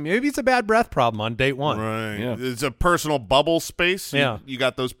close to me. Maybe it's a bad breath problem on date one. Right. Yeah. It's a personal bubble space. Yeah. You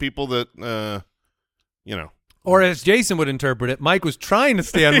got those people that, Or as Jason would interpret it, Mike was trying to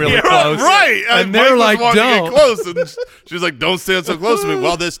stand really Yeah, close. right. And Mike they're was like, wanting to get don't. close. And she's like, don't stand so close to me.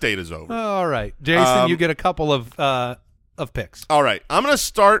 Well, this date is over. All right. Jason, you get a couple of picks. All right. I'm going to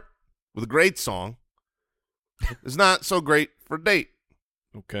start with a great song. It's not so great for a date.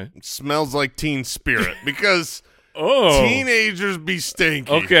 Okay. It smells like Teen Spirit because Oh. teenagers be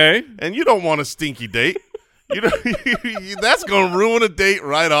stinky. Okay. And you don't want a stinky date. That's going to ruin a date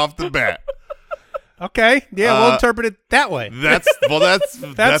right off the bat. Okay. Yeah, we'll interpret it that way. That's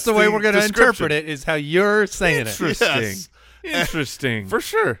That's the way we're going to description. interpret it, is how you're saying it. Interesting. Yes. Interesting. For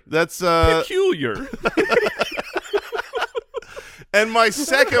sure. That's Peculiar. and my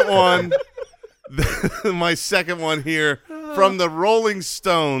second one here from the Rolling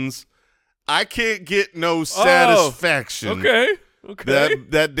Stones, I can't get no satisfaction. Okay.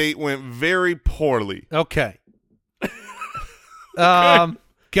 That date went very poorly. Okay.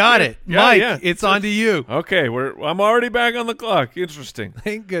 Got it. Yeah, Mike, yeah. it's on to you. Okay, I'm already back on the clock. Interesting.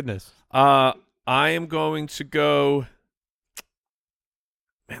 Thank goodness. I am going to go.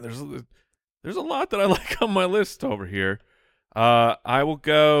 Man, there's a lot that I like on my list over here. I will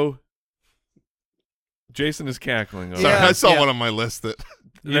go. Jason is cackling. Sorry, Yeah, I saw yeah. one on my list that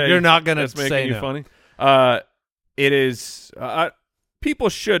You're not going to That's making say you no. funny. It is. People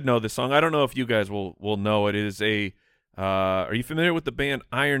should know this song. I don't know if you guys will know it. It is a. Are you familiar with the band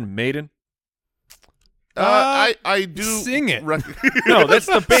Iron Maiden? I do Sing it. No, that's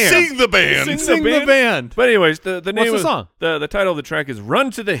the band. Sing the band. Sing the band. But anyways, the name the of song? the title of the track is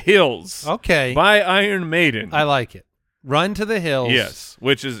 "Run to the Hills" Okay. by Iron Maiden. I like it. Run to the hills. Yes,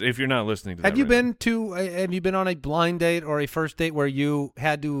 which is if you're not listening to that. Have you right have you been on a blind date or a first date where you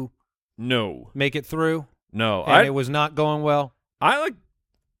had to now. make it through No, and it was not going well? I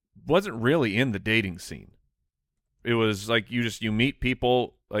wasn't really in the dating scene. It was like you meet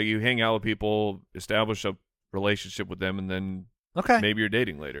people, like you hang out with people, establish a relationship with them, and then Okay. maybe you're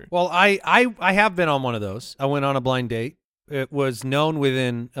dating later. Well, I have been on one of those. I went on a blind date. It was known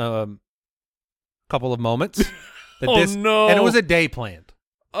within a couple of moments that Oh, no. and it was a day planned,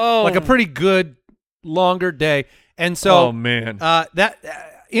 Oh, like a pretty good longer day. And so, oh man, that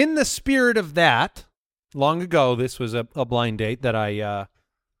in the spirit of that, long ago, this was a blind date that I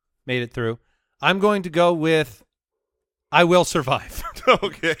made it through. I'm going to go with "I Will Survive"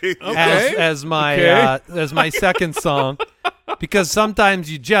 Okay. as my second song, because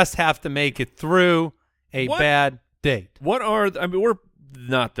sometimes you just have to make it through a What? bad date. what are? I mean, we're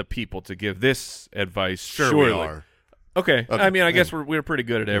not the people to give this advice. Sure surely. we are. Okay. Okay, I mean, I yeah. guess we're pretty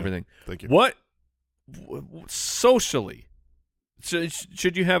good at everything. Thank you. What socially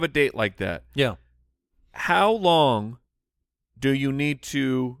should you have a date like that? Yeah. How long do you need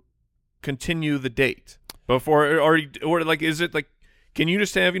to continue the date before, or like, is it like, can you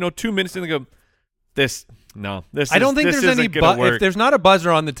just have 2 minutes and go, this? No, this. I don't think this there's any. isn't gonna work. If there's not a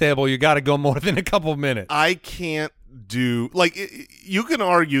buzzer on the table, you got to go more than a couple minutes. I can't do you can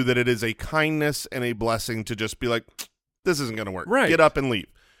argue that it is a kindness and a blessing to just be like, this isn't going to work. Right. Get up and leave.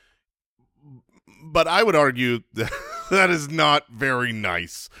 But I would argue that that is not very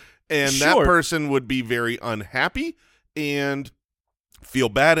nice. And that Sure. person would be very unhappy and feel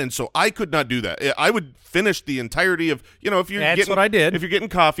bad. And so I could not do that. I would finish the entirety of, if you're That's getting what I did. If you're getting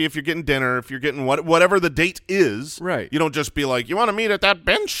coffee, if you're getting dinner, if you're getting whatever the date is, Right. You don't just be like, you want to meet at that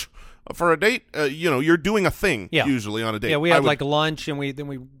bench for a date? You're doing a thing Yeah. usually on a date. Yeah, we I had would- like lunch and we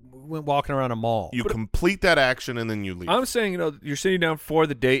went walking around a mall. You complete that action and then you leave. I'm saying, you're sitting down for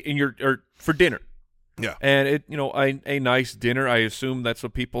the date and or for dinner. Yeah. And a nice dinner. I assume that's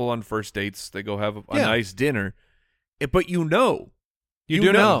what people on first dates, they go have a Yeah. nice dinner. But you do know. You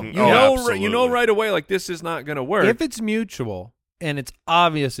Oh, know absolutely. right away, like, this is not going to work. If it's mutual and it's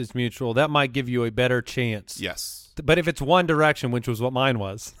obvious it's mutual, that might give you a better chance. Yes. But if it's one direction, which was what mine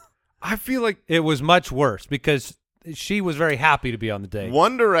was, I feel like it was much worse because she was very happy to be on the date.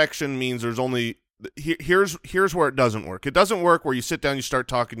 One direction means there's only here's where it doesn't work. It doesn't work where you sit down, you start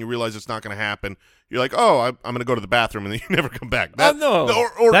talking, you realize it's not going to happen. You're like, oh, I'm going to go to the bathroom, and then you never come back. no.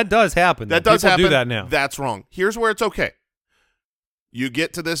 Or that does happen. that though. does People happen. do that now. That's wrong. Here's where it's okay. You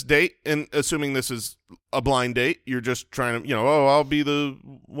get to this date, and assuming this is a blind date, you're just trying to, I'll be the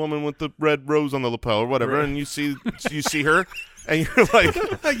woman with the red rose on the lapel or whatever, Right. and you see her, and you're like,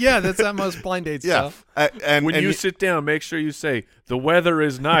 Yeah, that's that most blind date yeah. stuff. And when and you sit down, make sure you say, the weather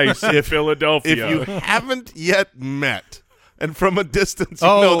is nice in Philadelphia. if you haven't yet met, and from a distance you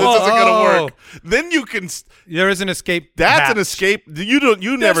Oh, know this isn't going oh. to work, then you can. There is an escape. That's hatch. an escape. You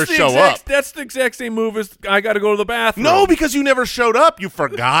never That's the show exact- up. That's the exact same move as I got to go to the bathroom. No, because you never showed up. You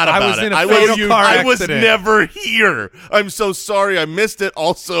forgot about I was it. in a fatal car I was accident. never here. I'm so sorry. I missed it.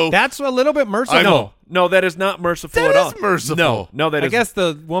 Also, That's a little bit merciful. No, that is not merciful That at is all. merciful. No, that I is. guess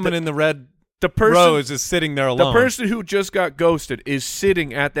the woman in the red the person, rose is sitting there the alone. person who just got ghosted is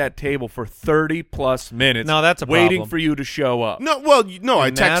sitting at that table for 30+ minutes. No, that's a waiting problem. for you to show up. no. Well, no. I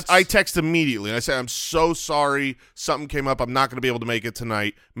And text immediately. And I say, I'm so sorry. Something came up. I'm not going to be able to make it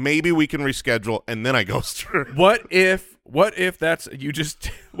tonight. Maybe we can reschedule. And then I ghost her. What if that's you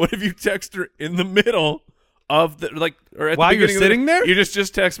just? What if you text her in the middle of the like, or at While the you're beginning sitting there? you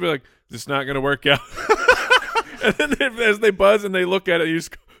just text me like, "This is not going to work out." And then as they buzz and they look at it, you just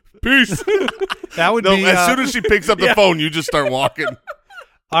go, "Peace." That would No, be as soon as she picks up the phone, you just start walking.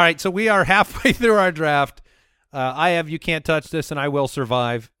 all right. So we are halfway through our draft. I have You Can't Touch This and I Will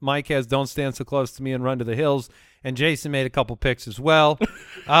Survive. Mike has Don't Stand So Close to Me and Run to the Hills. And Jason made a couple picks as well.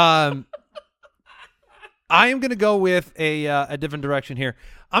 I am going to go with a different direction here.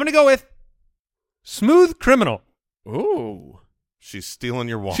 I'm going to go with Smooth Criminal. Ooh. She's stealing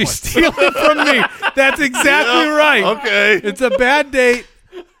your wallet. She's stealing from me. That's exactly right. Okay. It's a bad date.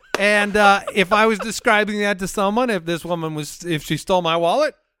 And if I was describing that to someone, if she stole my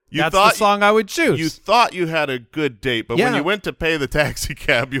wallet, that's the song I would choose. You thought you had a good date, but when Yeah. you went to pay the taxi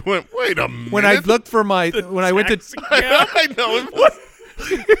cab, you went, wait a minute. when I looked for my I know. when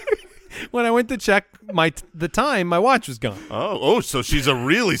I went to check the time, my watch was gone. So she's a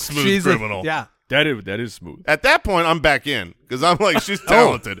really smooth criminal. Yeah. That is smooth. At that point, I'm back in because I'm like, she's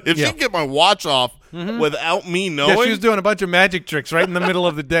talented. If she can get my watch off without me knowing. Yeah, she was doing a bunch of magic tricks right in the middle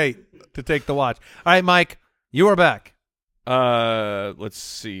of the date to take the watch. All right, Mike, you are back. Let's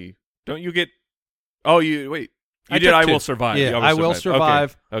see. Don't you get? Oh, you wait. You I did. took I two. Will Survive. Yeah, I Will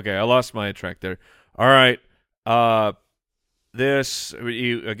Survive. Okay, I lost my track there. All right. This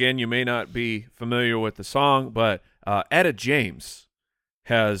you may not be familiar with the song, but Etta James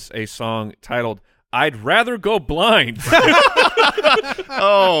has a song titled "I'd Rather Go Blind."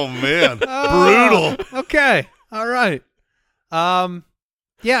 Oh man, brutal. Okay. All right.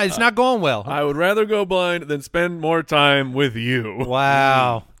 Yeah, it's not going well. I would rather go blind than spend more time with you.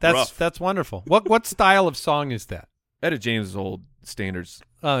 Wow. Rough. That's wonderful. What style of song is that? Etta James' old standards.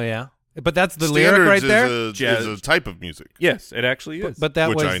 Oh yeah. But that's the lyric right there? Is a type of music. Yes, it actually is. But that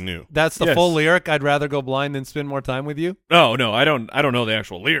Which was I knew. That's the Yes. full lyric. I'd rather go blind than spend more time with you. No, I don't know the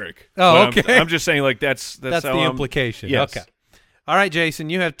actual lyric. Oh, But okay. I'm just saying like that's That's how the I'm- implication. Yes. Okay. All right, Jason,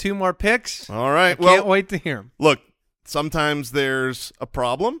 you have two more picks. All right. Can't wait to hear them. Look, sometimes there's a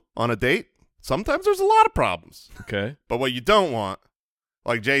problem on a date. Sometimes there's a lot of problems. Okay. But what you don't want,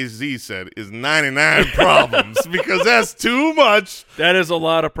 like Jay-Z said, is 99 problems because that's too much. That is a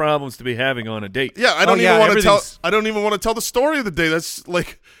lot of problems to be having on a date. Yeah, I don't yeah, even want to tell. everything's- I don't even want to tell the story of the day. That's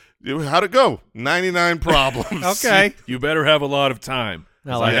like, how'd it go? 99 problems. Okay. You better have a lot of time.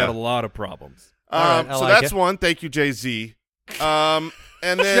 'Cause like I had it. a lot of problems. All right, I so like that's it. one. Thank you, Jay-Z. And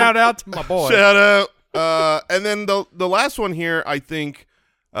then Shout out to my boy. Shout out. And then the last one here, I think.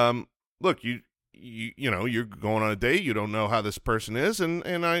 Look, you know, you're going on a date. You don't know how this person is, and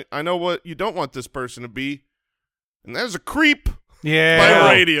I know what you don't want this person to be, and there's a creep Yeah.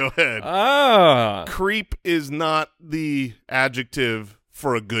 by Radiohead. Ah. Creep is not the adjective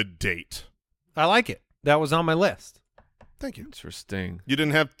for a good date. I like it. That was on my list. Thank you. Interesting. You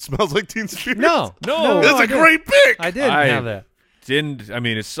didn't have Smells Like Teen Spirit? No. That's I a didn't. great pick. I didn't I have that. I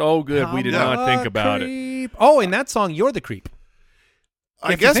mean, it's so good. We did not think about it. Creep. Oh, in that song, You're the Creep.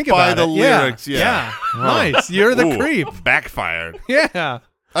 I If you guess think by about the it. Yeah. lyrics, yeah. Nice. You're the Ooh, creep. Backfired. Yeah.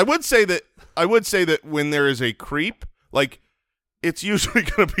 I would say that when there is a creep, like, it's usually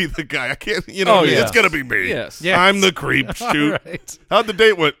going to be the guy. I can't, what I mean? yes. It's going to be me. Yes. Yes. I'm the creep. Shoot. All right. How'd the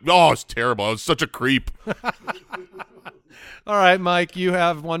date went? Oh, it's terrible. I was such a creep. All right, Mike, you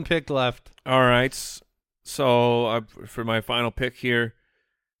have one pick left. All right. So for my final pick here,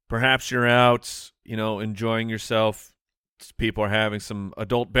 perhaps you're out, enjoying yourself. People are having some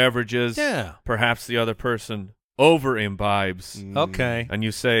adult beverages. Yeah. Perhaps the other person over imbibes, Okay. and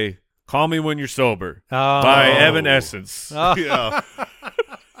you say, "Call Me When You're Sober" Oh. by Evanescence. Oh. Yeah.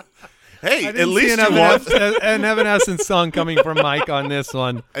 Hey, I at didn't see least an you want Evanescence song coming from Mike on this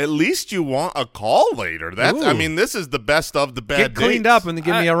one. at least you want a call later. That's I Ooh. mean, this is the best of the bad Get cleaned dates. up and then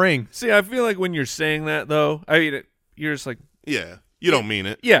give me a ring. See, I feel like when you're saying that, though, you're just like, Yeah. You don't mean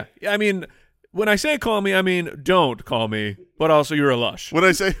it. yeah. I mean, when I say call me, I mean don't call me, but also you're a lush. When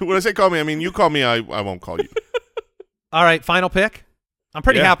I say call me, I mean you call me, I won't call you. All right, final pick. I'm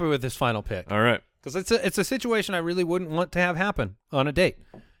pretty Yeah. happy with this final pick All right. because it's a situation I really wouldn't want to have happen on a date,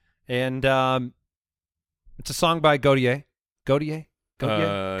 and it's a song by Gaudier,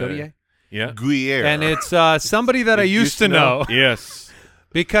 Yeah. Gruyere. and it's somebody that I used to know. Yes.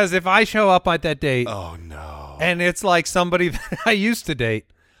 Because if I show up at that date Oh no. and it's like somebody that I used to date,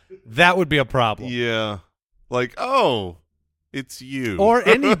 that would be a problem. Yeah. Like, oh, it's you. Or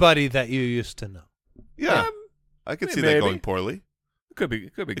anybody that you used to know. yeah. I could see that maybe. going poorly. Could be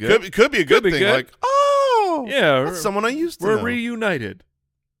good. It could be a good be thing. good. Like, oh, Yeah, that's someone I used to We're know. reunited.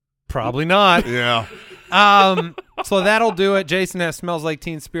 Probably not. Yeah. So that'll do it. Jason has Smells Like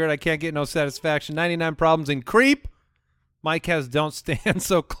Teen Spirit. I Can't Get No Satisfaction. 99 Problems and Creep. Mike has Don't Stand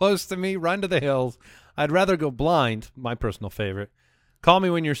So Close to Me. Run to the Hills. I'd rather go blind, my personal favorite. Call Me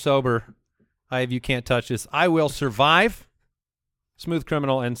When You're Sober. I Have You Can't Touch This. I Will Survive. Smooth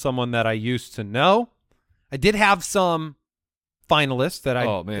Criminal, and Someone That I Used to Know. I did have some finalists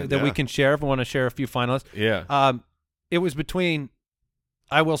that we can share if we want to share a few finalists. Yeah. It was between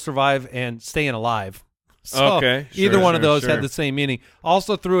I Will Survive and Staying Alive. So okay. Either one of those sure. had the same meaning.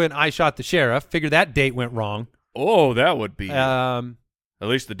 Also threw in I Shot the Sheriff. Figured that date went wrong. Oh, that would be. At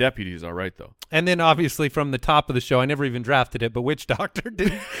least the deputy's all right, though. And then obviously from the top of the show, I never even drafted it, but Witch Doctor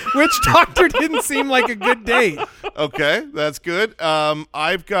didn't seem like a good date. Okay, that's good.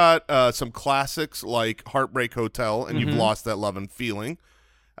 I've got some classics like Heartbreak Hotel and You've Lost That Love and Feeling.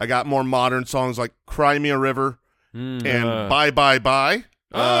 I got more modern songs like Cry Me a River and Bye Bye Bye.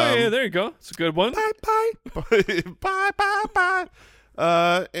 Oh, yeah, there you go. It's a good one. Bye Bye. Bye Bye Bye.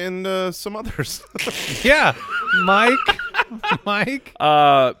 And some others. Yeah. Mike.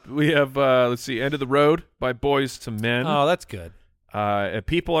 We have, let's see, End of the Road by Boys to Men. Oh, that's good.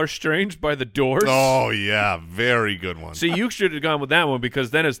 People Are Strange by The Doors. Oh, yeah, very good one. See, you should have gone with that one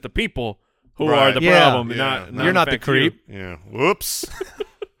because then it's the people who Right. are the Yeah. problem. Yeah. Not You're not in the fact creep. you. Yeah, whoops.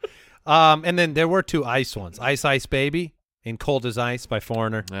 And then there were two Ice ones. Ice Ice Baby and Cold as Ice by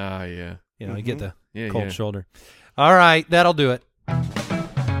Foreigner. Ah, yeah. You know, you get the Yeah, cold yeah. shoulder. All right, that'll do it.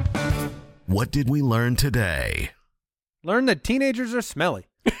 What did we learn today? Learn that teenagers are smelly.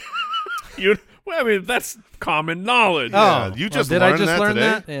 Well, I mean, that's common knowledge. Oh, you just did I learned just that learn today?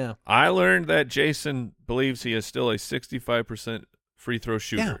 that? Yeah. I learned that Jason believes he is still a 65% free throw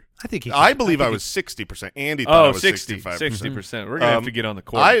shooter. Yeah, I think he. I believe I was 60%. Andy thought I was 65%. 60%. We're going to have to get on the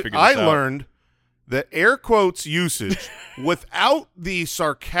court and figure I this out. learned that air quotes usage without the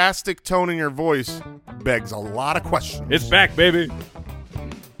sarcastic tone in your voice begs a lot of questions. It's back, baby.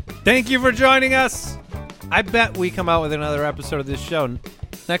 Thank you for joining us. I bet we come out with another episode of this show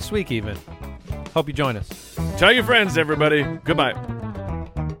next week even. Hope you join us. Tell your friends, everybody. Goodbye.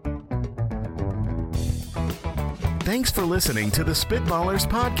 Thanks for listening to the Spitballers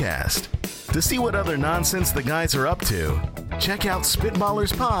Podcast. To see what other nonsense the guys are up to, check out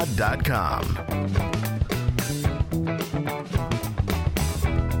SpitballersPod.com.